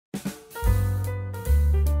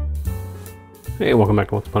Hey, welcome back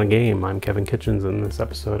to Once Upon a Game. I'm Kevin Kitchens. In this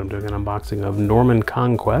episode, I'm doing an unboxing of Norman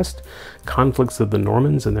Conquest, Conflicts of the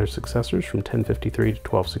Normans and Their Successors from 1053 to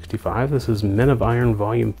 1265. This is Men of Iron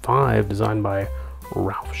Volume 5, designed by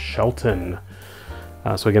Ralph Shelton.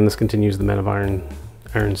 So again, this continues the Men of Iron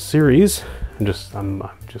series. I'm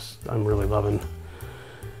really loving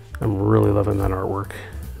that artwork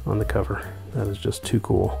on the cover. That is just too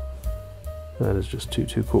cool. That is just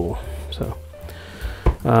too cool. So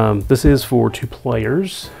this is for 2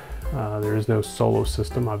 players. There is no solo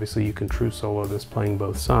system. Obviously, you can true solo this playing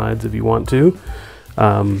both sides if you want to.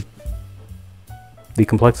 The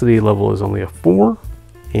complexity level is only a 4,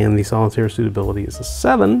 and the solitaire suitability is a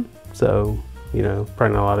 7. So, you know,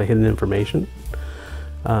 probably not a lot of hidden information.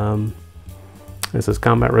 It says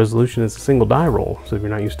combat resolution is a single die roll. So if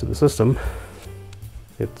you're not used to the system,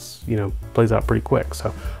 it's, you know, plays out pretty quick.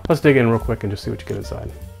 So let's dig in real quick and just see what you get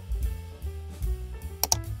inside.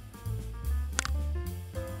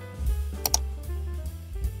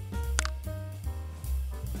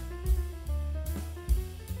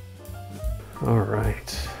 All right,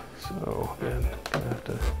 so then gonna have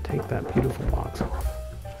to take that beautiful box off.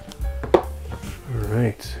 All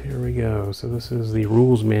right, here we go. So this is the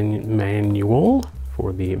rules manual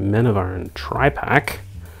for the Men of Iron tri-pack.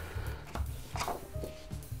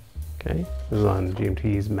 Okay, this is on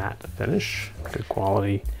GMT's matte finish, good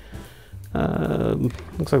quality. Looks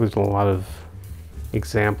like there's a lot of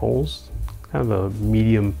examples, kind of a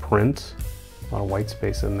medium print, a lot of white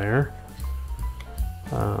space in there.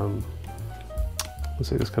 Let's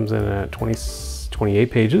see, this comes in at 28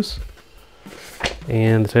 pages.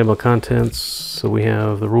 And the table of contents, so we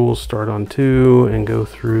have the rules start on 2 and go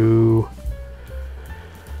through,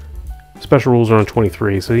 special rules are on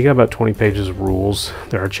 23, so you got about 20 pages of rules.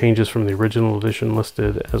 There are changes from the original edition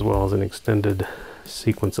listed, as well as an extended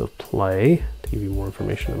sequence of play to give you more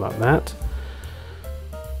information about that.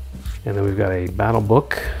 And then we've got a battle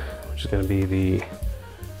book, which is going to be the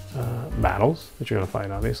battles that you're going to fight,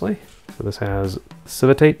 obviously. So this has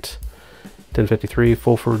Civitate, 1053,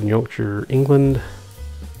 Fulford, Yorkshire, England,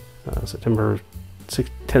 September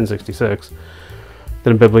 1066.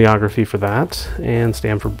 Then a bibliography for that, and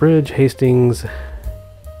Stamford Bridge, Hastings,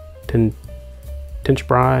 Tinchebrai,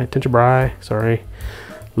 sorry,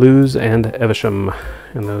 Lewes, and Evesham.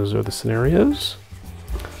 And those are the scenarios.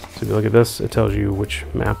 So if you look at this, it tells you which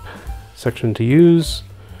map section to use,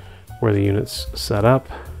 where the unit's set up,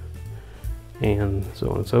 and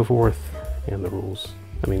so on and so forth, and the rules.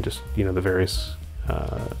 I mean, just, you know, the various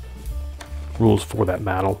rules for that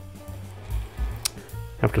battle.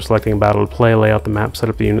 After selecting a battle to play, lay out the map, set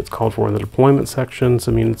up the units called for in the deployment section.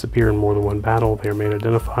 Some units appear in more than one battle. They are made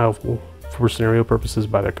identifiable for scenario purposes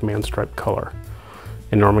by their command stripe color.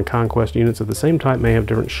 In Norman Conquest, units of the same type may have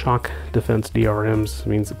different shock defense DRMs. This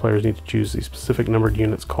means that players need to choose the specific numbered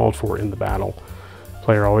units called for in the battle. The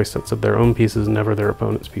player always sets up their own pieces, never their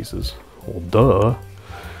opponent's pieces. Well, duh.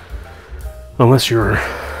 Unless you're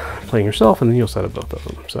playing yourself, and then you'll set up both of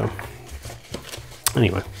them. So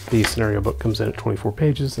anyway, the scenario book comes in at 24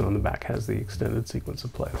 pages, and on the back has the extended sequence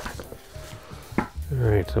of play. All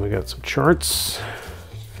right, so we got some charts.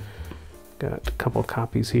 Got a couple of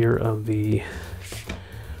copies here of the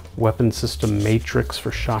weapon system matrix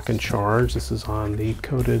for shock and charge. This is on the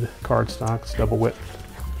coated cardstocks double width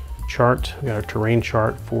chart. We got a terrain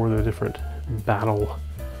chart for the different battle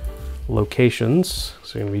locations,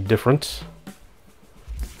 so they're going to be different.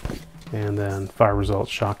 And then fire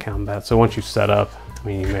results, shock combat. So once you set up, I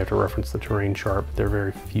mean, you may have to reference the terrain chart, but there are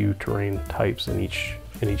very few terrain types in each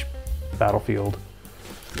battlefield.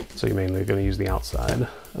 So you're mainly going to use the outside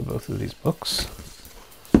of both of these books.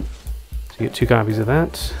 So you get 2 copies of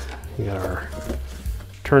that. You got our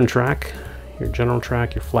turn track, your general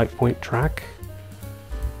track, your flight point track.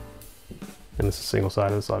 And this is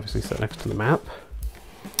single-sided, it's obviously set next to the map.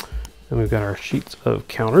 And we've got our sheets of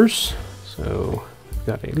counters. So we've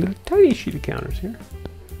got a little tiny sheet of counters here.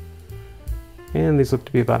 And these look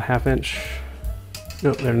to be about 1/2 inch.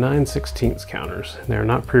 No, they're 9/16 counters. They're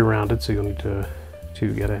not pre-rounded, so you'll need to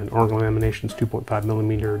get an Oregon Laminations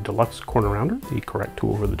 2.5mm deluxe corner rounder, the correct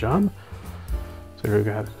tool for the job. So we've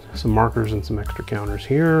got some markers and some extra counters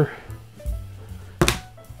here.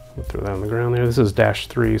 We'll throw that on the ground there. This is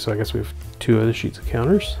 -3, so I guess we have 2 other sheets of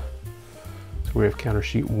counters. So we have counter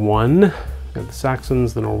sheet 1. We have the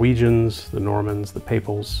Saxons, the Norwegians, the Normans, the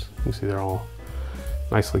Papals. You can see they're all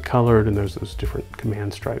nicely colored, and there's those different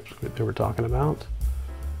command stripes that they were talking about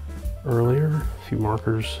earlier. A few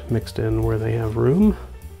markers mixed in where they have room.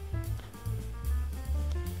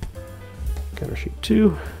 Counter sheet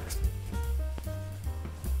 2.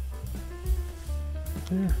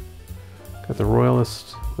 There. Got the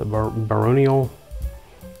Royalist, the Baronial,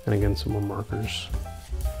 and again some more markers.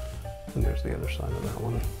 And there's the other side of that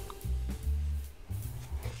one.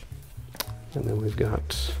 And then we've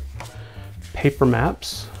got paper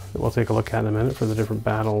maps that we'll take a look at in a minute for the different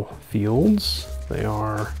battlefields. They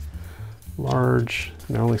are large,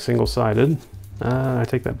 and they're only single-sided. I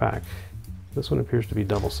take that back. This one appears to be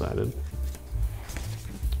double-sided.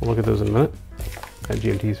 We'll look at those in a minute. Got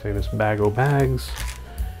GMT's famous bag-o-bags.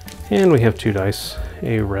 And we have 2 dice,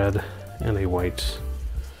 a red and a white.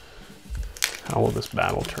 How will this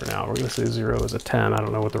battle turn out? We're going to say 0 is a 10. I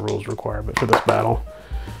don't know what the rules require, but for this battle,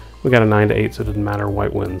 we got a 9 to 8, so it didn't matter.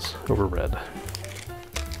 White wins over red. All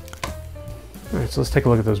right, so let's take a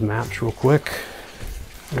look at those maps real quick.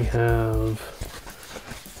 We have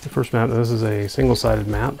the first map. This is a single-sided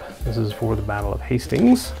map. This is for the Battle of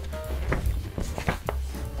Hastings.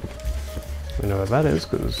 We know what that is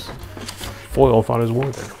because Foyle fought his war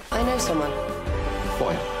there. I know someone.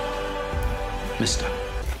 Foyle. Mister.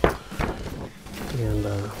 And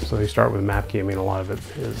so you start with a map key. I mean, a lot of it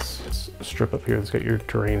is a strip up here that's got your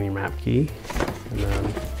terrain and your map key. And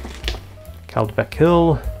then Caldbeck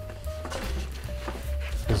Hill.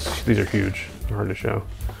 These are huge, they're hard to show.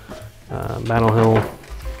 Battle Hill,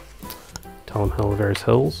 Tellum Hill, various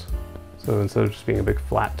hills. So instead of just being a big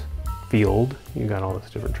flat field, you got all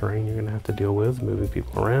this different terrain you're gonna have to deal with, moving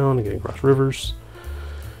people around and getting across rivers,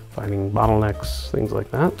 finding bottlenecks, things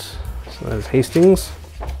like that. So that is Hastings.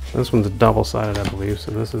 This one's double-sided, I believe,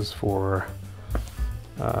 so this is for,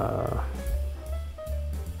 can't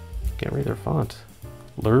read their font.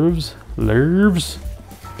 Lerves.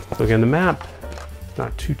 So again, the map,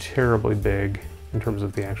 not too terribly big in terms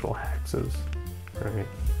of the actual hexes, right?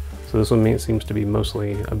 So this one seems to be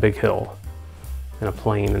mostly a big hill and a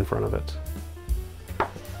plain in front of it.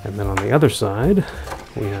 And then on the other side,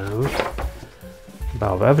 we have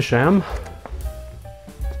Battle of Evesham.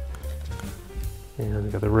 And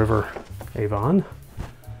we've got the River Avon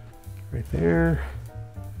right there.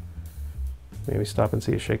 Maybe stop and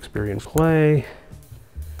see a Shakespearean play.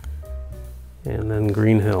 And then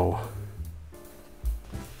Green Hill.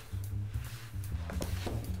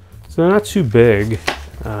 So they're not too big.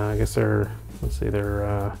 I guess they're, let's see,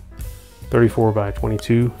 they're 34 by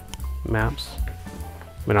 22 maps. I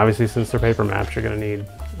mean, obviously, since they're paper maps, you're going to need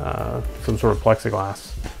some sort of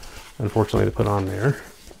plexiglass, unfortunately, to put on there.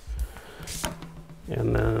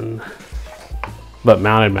 And then, but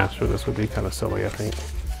mounted maps for this would be kind of silly, I think.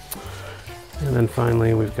 And then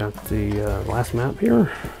finally, we've got the last map here.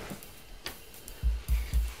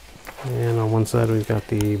 And on one side, we've got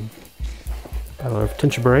the Battle of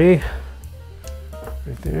Tinchebray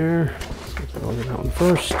right there. Let's take a look at that one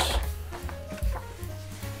first.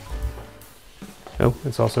 Oh,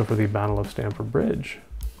 it's also for the Battle of Stamford Bridge.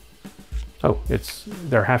 Oh,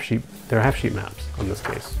 they're half sheet maps in this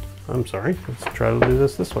case. I'm sorry. Let's try to do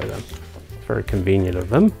this way then. It's very convenient of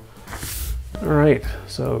them. All right,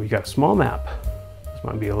 so you got a small map. This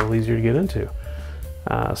might be a little easier to get into.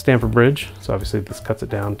 Stamford Bridge. So obviously this cuts it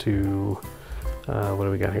down to what do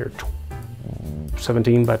we got here?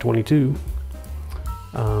 17 by 22.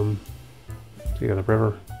 So you got the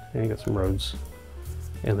river, and you got some roads,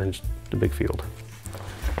 and then just a big field.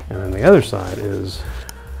 And then the other side is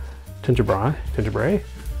Tinchebray,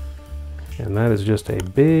 and that is just a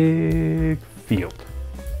big field.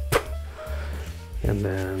 And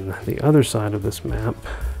then the other side of this map,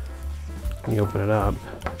 when you open it up,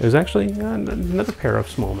 there's actually another pair of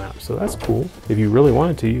small maps, so that's cool. If you really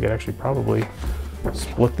wanted to, you could actually probably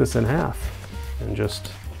split this in half and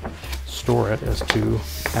just store it as 2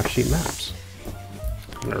 half-sheet maps.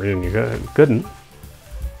 I'm not reading you couldn't.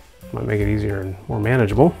 Might make it easier and more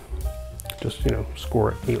manageable. Just, you know,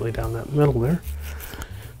 score it neatly down that middle there.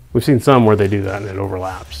 We've seen some where they do that and it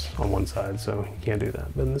overlaps on one side, so you can't do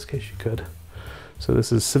that. But in this case, you could. So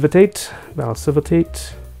this is Civitate, Battle of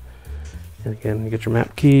Civitate. And again, you get your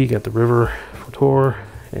map key, you got the river, Fortor,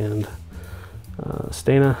 and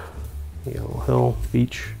Stena, Yellow Hill,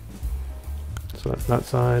 Beach. So that's that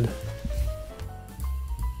side.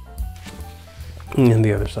 And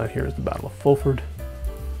the other side here is the Battle of Fulford.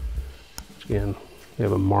 Which again, we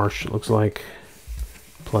have a marsh, it looks like,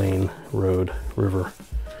 plain, road, river.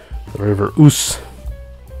 The River Ouse.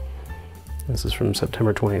 This is from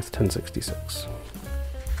September 20th, 1066.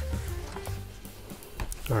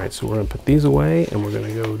 All right, so we're gonna put these away and we're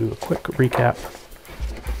gonna go do a quick recap.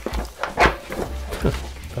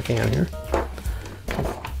 If I can here.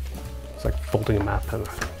 It's like folding a map in a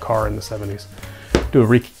car in the 70s. Do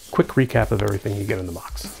a quick recap of everything you get in the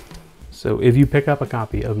box. So if you pick up a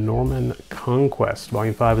copy of Norman Conquest,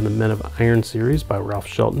 Volume 5 in the Men of Iron series by Ralph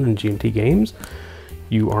Shelton and GMT Games,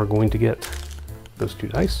 you are going to get those 2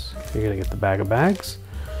 dice. You're going to get the bag of bags.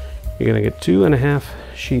 You're going to get 2.5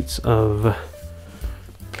 sheets of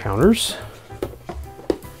counters.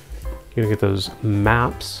 You're going to get those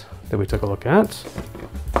maps that we took a look at.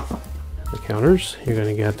 The counters. You're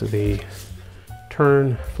going to get the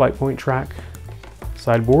turn flight point track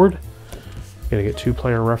sideboard. You're going to get 2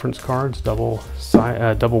 player reference cards, double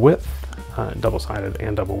width, double-sided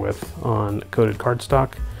and double width on coated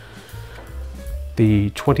cardstock. The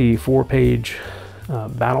 24-page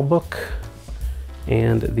battle book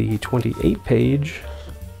and the 28-page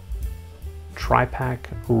tri-pack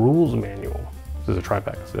rules manual. This is a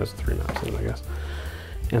tri-pack, so there's 3 maps in it, I guess.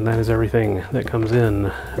 And that is everything that comes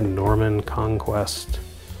in Norman Conquest.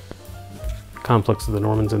 Conflicts of the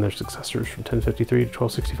Normans and Their Successors from 1053 to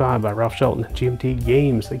 1265 by Ralph Shelton and GMT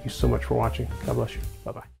Games. Thank you so much for watching. God bless you.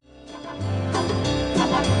 Bye-bye.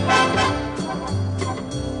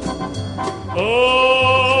 Oh!